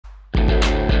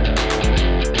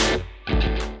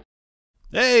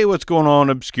Hey, what's going on,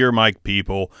 obscure mic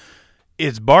people?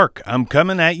 It's Bark. I'm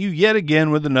coming at you yet again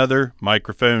with another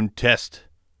microphone test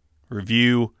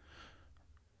review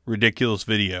ridiculous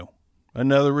video.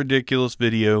 Another ridiculous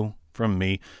video from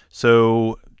me.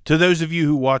 So, to those of you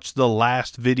who watched the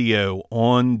last video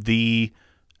on the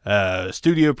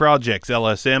Studio Projects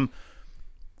LSM,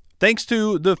 thanks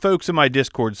to the folks in my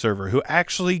Discord server who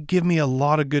actually give me a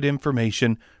lot of good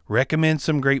information, recommend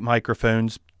some great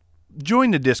microphones.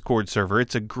 Join the Discord server.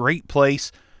 It's a great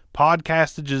place.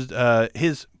 Podcastages,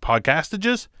 his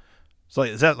podcastages? It's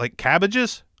like, is that like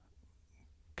cabbages?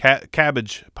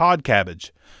 Cabbage, pod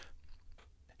cabbage.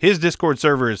 His Discord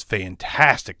server is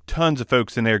fantastic. Tons of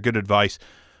folks in there, good advice.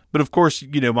 But of course,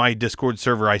 you know, my Discord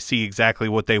server, I see exactly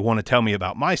what they want to tell me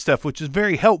about my stuff, which is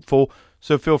very helpful.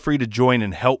 So feel free to join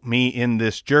and help me in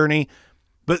this journey.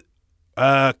 But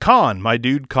my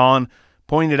dude Con,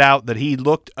 pointed out that he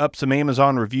looked up some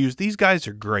Amazon reviews. These guys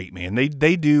are great, man.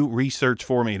 They do research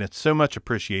for me, and it's so much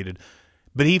appreciated.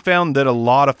 But he found that a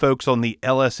lot of folks on the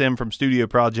LSM from Studio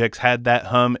Projects had that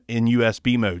hum in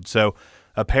USB mode. So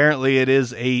apparently it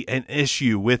is an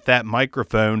issue with that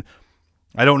microphone.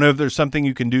 I don't know if there's something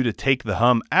you can do to take the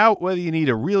hum out, whether you need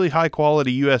a really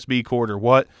high-quality USB cord or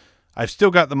what. I've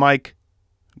still got the mic.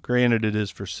 Granted, it is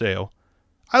for sale.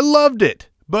 I loved it,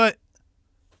 but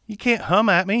you can't hum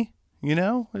at me. You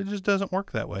know, it just doesn't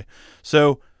work that way.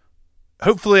 So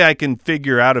hopefully I can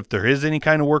figure out if there is any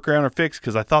kind of workaround or fix,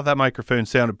 because I thought that microphone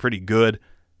sounded pretty good.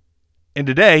 And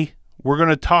today we're going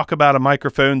to talk about a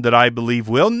microphone that I believe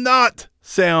will not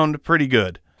sound pretty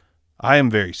good. I am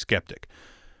very skeptic.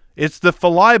 It's the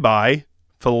FELYBY.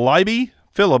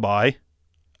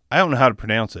 I don't know how to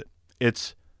pronounce it.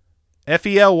 It's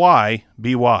FELYBY.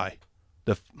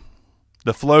 The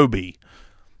FELYBY.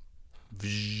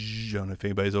 I don't know if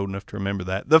anybody's old enough to remember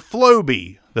that. The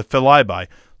FELYBY.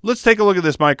 Let's take a look at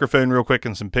this microphone real quick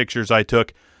and some pictures I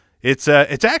took. It's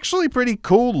actually pretty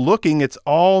cool looking. It's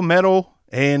all metal,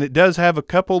 and it does have a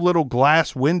couple little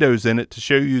glass windows in it to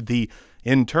show you the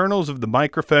internals of the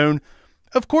microphone.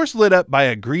 Of course, lit up by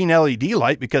a green LED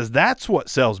light, because that's what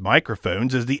sells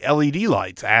microphones, is the LED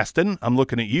lights. Aston, I'm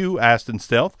looking at you, Aston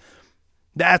Stealth.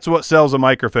 That's what sells a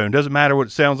microphone. Doesn't matter what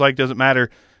it sounds like. Doesn't matter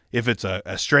if it's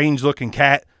a strange looking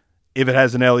cat. If it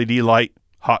has an LED light,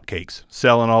 hotcakes,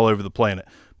 selling all over the planet.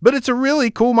 But it's a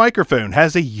really cool microphone.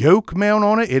 Has a yoke mount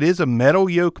on it. It is a metal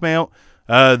yoke mount.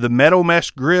 The metal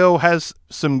mesh grill has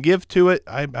some give to it.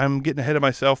 I'm getting ahead of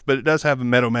myself, but it does have a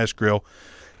metal mesh grill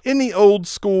in the old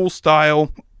school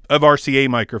style of RCA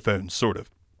microphones, sort of.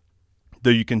 Though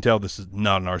you can tell this is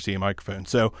not an RCA microphone.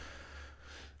 So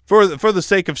for the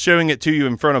sake of showing it to you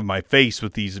in front of my face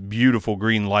with these beautiful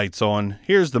green lights on,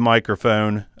 here's the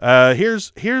microphone.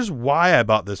 Here's why I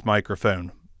bought this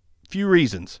microphone. A few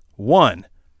reasons. One,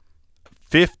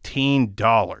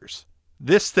 $15.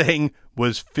 This thing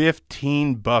was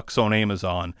 $15 on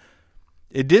Amazon.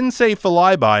 It didn't say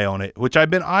FELYBY on it, which I've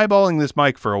been eyeballing this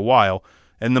mic for a while,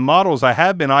 and the models I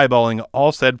have been eyeballing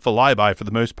all said FELYBY for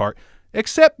the most part,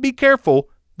 except be careful.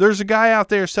 There's a guy out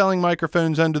there selling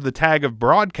microphones under the tag of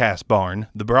Broadcast Barn,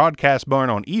 the Broadcast Barn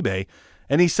on eBay,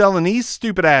 and he's selling these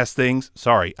stupid-ass things.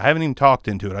 Sorry, I haven't even talked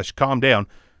into it. I should calm down.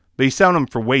 But he's selling them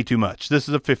for way too much. This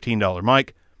is a $15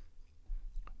 mic.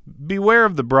 Beware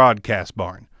of the Broadcast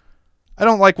Barn. I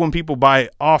don't like when people buy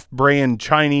off-brand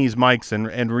Chinese mics and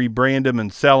rebrand them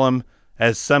and sell them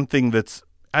as something that's,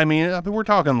 I mean, we're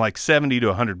talking like $70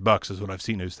 to $100 is what I've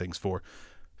seen those things for.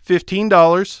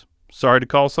 $15. Sorry to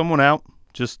call someone out.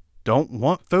 Just don't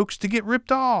want folks to get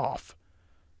ripped off.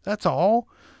 That's all.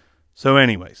 So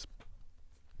anyways,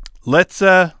 let's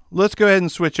go ahead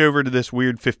and switch over to this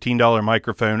weird $15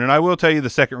 microphone. And I will tell you the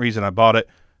second reason I bought it,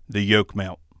 the yoke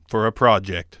mount for a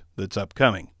project that's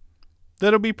upcoming.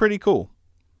 That'll be pretty cool.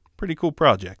 Pretty cool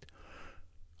project.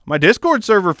 My Discord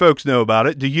server folks know about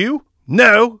it. Do you?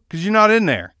 No, because you're not in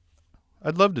there.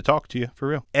 I'd love to talk to you, for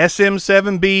real.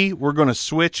 SM7B, we're going to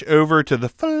switch over to the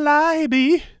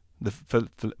FELYBY.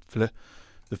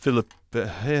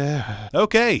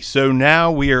 Okay, so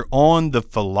now we are on the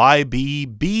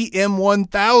FELYBY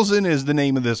BM1000 is the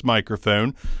name of this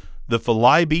microphone. The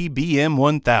FELYBY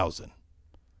BM1000.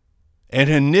 And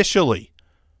initially,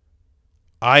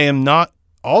 I am not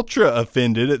ultra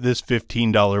offended at this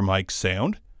 $15 mic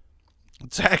sound.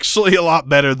 It's actually a lot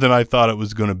better than I thought it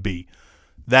was going to be.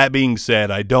 That being said,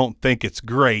 I don't think it's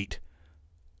great.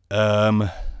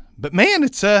 But man,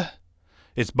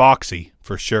 it's boxy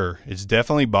for sure. It's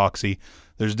definitely boxy.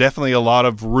 There's definitely a lot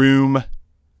of room.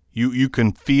 You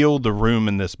can feel the room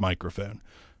in this microphone.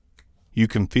 You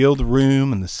can feel the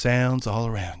room and the sounds all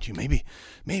around you. Maybe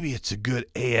it's a good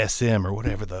ASM or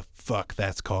whatever the fuck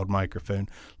that's called microphone.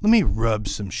 Let me rub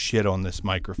some shit on this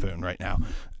microphone right now.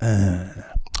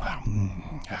 Let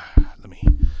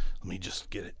me just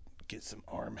get some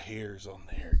arm hairs on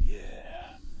there.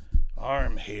 Yeah.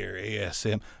 Arm hair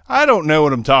ASM. I don't know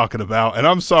what I'm talking about, and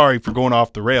I'm sorry for going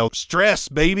off the rail. Stress,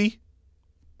 baby.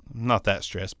 I'm not that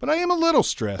stressed, but I am a little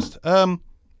stressed.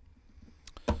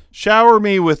 Shower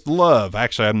me with love.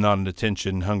 Actually, I'm not an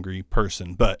attention-hungry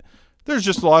person, but there's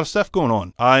just a lot of stuff going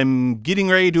on. I'm getting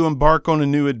ready to embark on a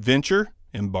new adventure.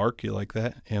 Embark, you like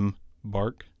that?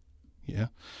 Embark. Yeah.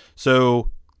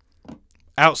 So,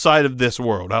 outside of this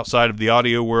world, outside of the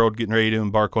audio world, getting ready to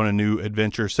embark on a new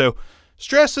adventure. So,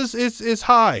 stress is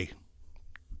high.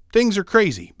 Things are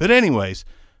crazy. But anyways,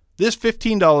 this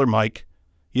 $15 mic,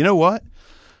 you know what?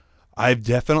 I've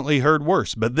definitely heard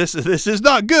worse, but this is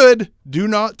not good. Do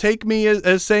not take me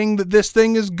as saying that this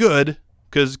thing is good,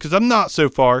 because I'm not so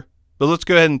far. But let's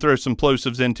go ahead and throw some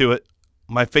plosives into it.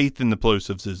 My faith in the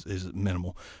plosives is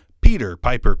minimal. Peter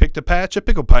Piper picked a patch of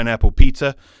pickled pineapple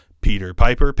pizza. Peter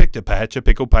Piper picked a patch of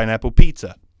pickled pineapple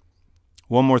pizza.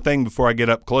 One more thing before I get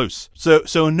up close.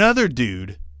 So another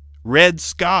dude, Red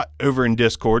Scott over in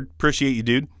Discord, appreciate you,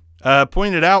 dude,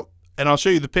 pointed out, and I'll show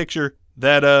you the picture,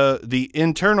 that the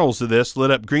internals of this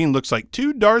lit up green looks like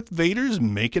two Darth Vaders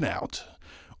making out.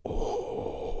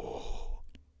 Oh,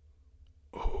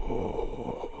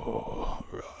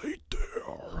 right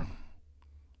there.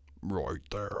 Right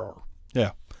there.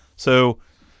 Yeah. So,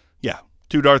 yeah,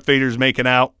 two Darth Vaders making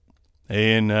out,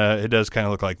 and it does kind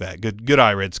of look like that. Good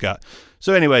eye, Red Scott.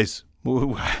 So anyways,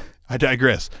 I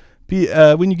digress.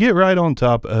 When you get right on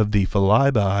top of the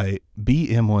FELYBY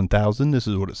BM1000, this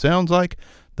is what it sounds like.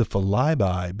 The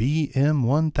FELYBY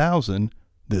BM1000,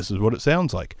 this is what it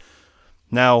sounds like.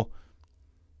 Now,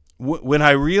 when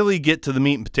I really get to the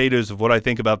meat and potatoes of what I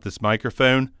think about this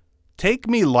microphone, take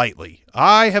me lightly.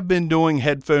 I have been doing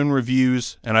headphone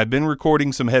reviews, and I've been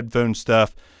recording some headphone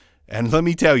stuff, and let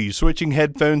me tell you, switching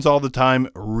headphones all the time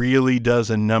really does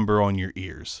a number on your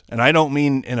ears. And I don't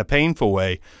mean in a painful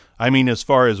way. I mean as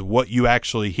far as what you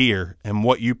actually hear and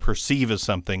what you perceive as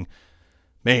something.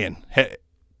 Man,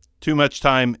 too much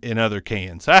time in other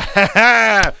cans.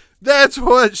 That's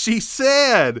what she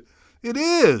said. It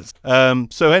is.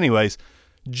 So anyways,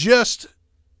 just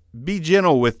be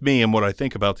gentle with me and what I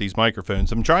think about these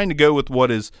microphones. I'm trying to go with what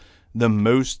is the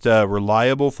most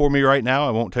reliable for me right now.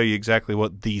 I won't tell you exactly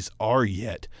what these are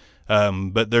yet,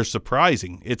 but they're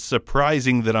surprising. It's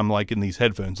surprising that I'm liking these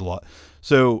headphones a lot.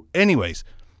 So anyways,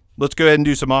 let's go ahead and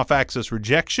do some off-axis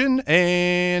rejection,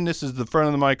 and this is the front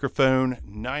of the microphone,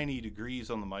 90 degrees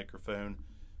on the microphone,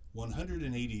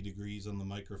 180 degrees on the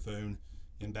microphone,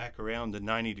 and back around to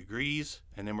 90 degrees,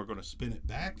 and then we're going to spin it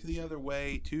back the other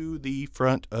way to the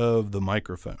front of the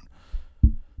microphone.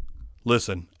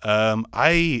 Listen, I'm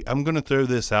going to throw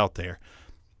this out there.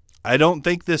 I don't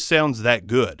think this sounds that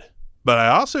good, but I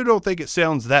also don't think it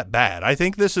sounds that bad. I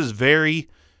think this is very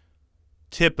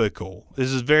typical. This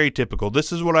is very typical.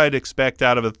 This is what I'd expect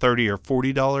out of a $30 or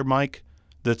 $40 mic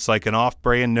that's like an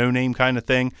off-brand, no-name kind of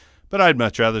thing, but I'd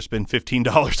much rather spend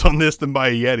 $15 on this than buy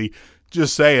a Yeti.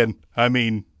 Just saying. I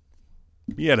mean,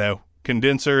 you know,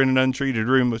 condenser in an untreated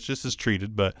room was just as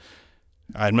treated, but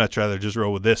I'd much rather just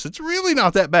roll with this. It's really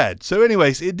not that bad. So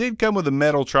anyways, it did come with a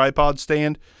metal tripod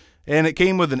stand, and it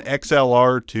came with an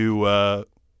XLR to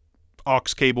aux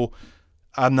cable.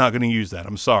 I'm not going to use that.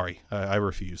 I'm sorry. I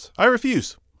refuse. I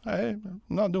refuse. I'm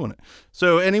not doing it.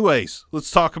 So anyways,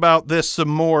 let's talk about this some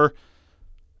more.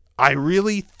 I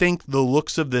really think the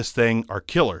looks of this thing are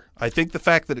killer. I think the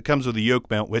fact that it comes with a yoke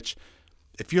mount, which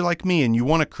if you're like me and you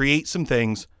want to create some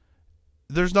things,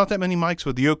 there's not that many mics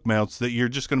with yoke mounts that you're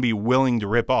just going to be willing to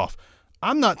rip off.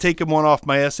 I'm not taking one off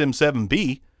my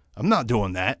SM7B. I'm not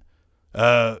doing that.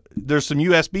 There's some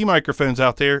USB microphones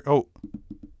out there. Oh,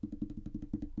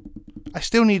 I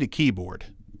still need a keyboard.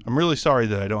 I'm really sorry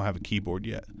that I don't have a keyboard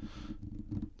yet.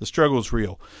 The struggle is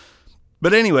real.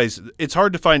 But anyways, it's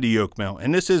hard to find a yoke mount,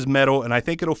 and this is metal, and I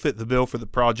think it'll fit the bill for the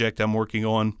project I'm working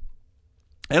on.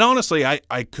 And honestly,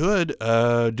 I could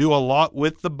do a lot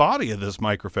with the body of this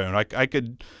microphone. I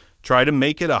could try to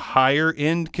make it a higher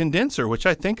end condenser, which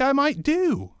I think I might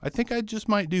do. I think I just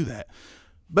might do that.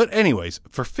 But anyways,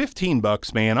 for 15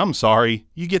 bucks, man, I'm sorry.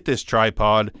 You get this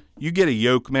tripod, you get a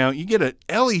yoke mount, you get an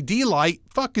LED light,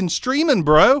 fucking streaming,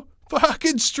 bro.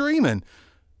 Fucking streaming.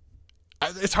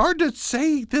 It's hard to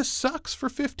say this sucks for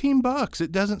 15 bucks.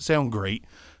 It doesn't sound great.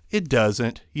 It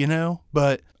doesn't, you know,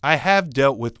 but I have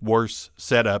dealt with worse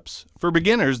setups for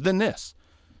beginners than this.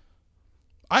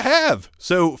 I have.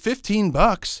 So 15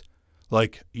 bucks,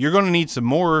 like, you're going to need some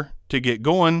more to get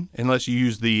going unless you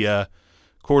use the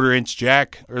 1/4-inch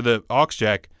jack or the aux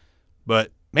jack.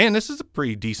 But man, this is a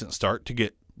pretty decent start to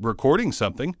get recording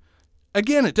something.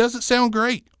 Again, it doesn't sound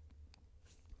great.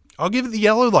 I'll give it the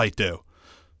yellow light though.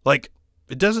 Like,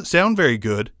 it doesn't sound very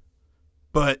good,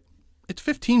 but it's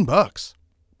 $15.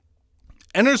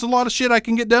 And there's a lot of shit I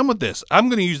can get done with this. I'm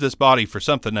going to use this body for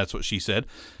something, that's what she said.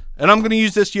 And I'm going to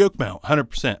use this yoke mount,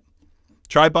 100%.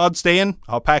 Tripod stand,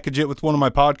 I'll package it with one of my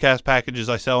podcast packages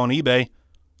I sell on eBay.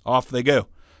 Off they go.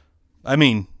 I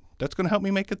mean, that's going to help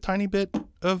me make a tiny bit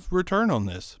of return on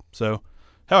this. So,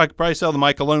 hell, I could probably sell the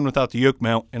mic alone without the yoke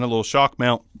mount and a little shock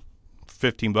mount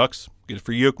for $15. Get a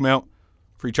free yoke mount,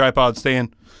 free tripod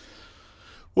stand,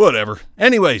 whatever.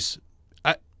 Anyways,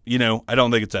 I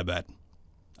don't think it's that bad.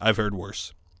 I've heard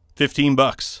worse.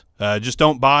 $15. Just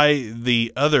don't buy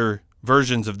the other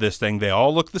versions of this thing. They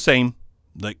all look the same.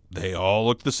 Like, they all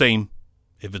look the same.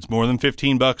 If it's more than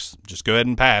 $15, just go ahead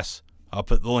and pass. I'll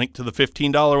put the link to the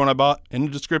 $15 one I bought in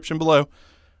the description below.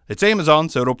 It's Amazon,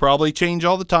 so it'll probably change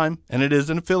all the time, and it is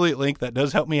an affiliate link. That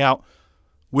does help me out,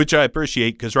 which I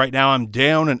appreciate, because right now I'm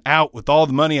down and out with all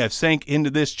the money I've sank into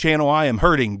this channel. I am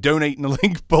hurting. Donate in the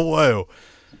link below.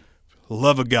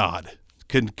 Love of God.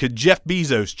 Could Jeff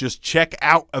Bezos just check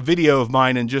out a video of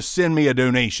mine and just send me a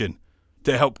donation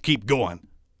to help keep going?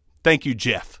 Thank you,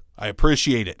 Jeff. I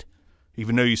appreciate it.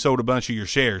 Even though you sold a bunch of your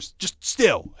shares, just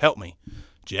still help me.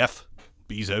 Jeff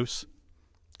Bezos.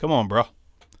 Come on, bro.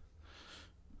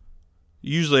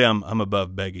 Usually I'm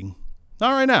above begging.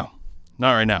 Not right now.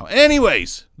 Not right now.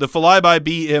 Anyways, the FELYBY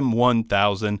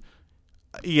BM1000,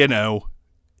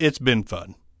 it's been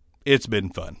fun. It's been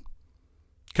fun.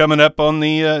 Coming up on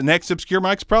the next Obscure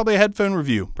Mics, probably a headphone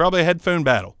review, probably a headphone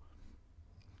battle.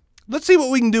 Let's see what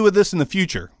we can do with this in the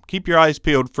future. Keep your eyes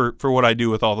peeled for what I do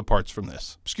with all the parts from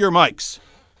this. Obscure Mics.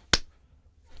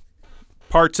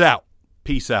 Parts out.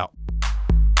 Peace out.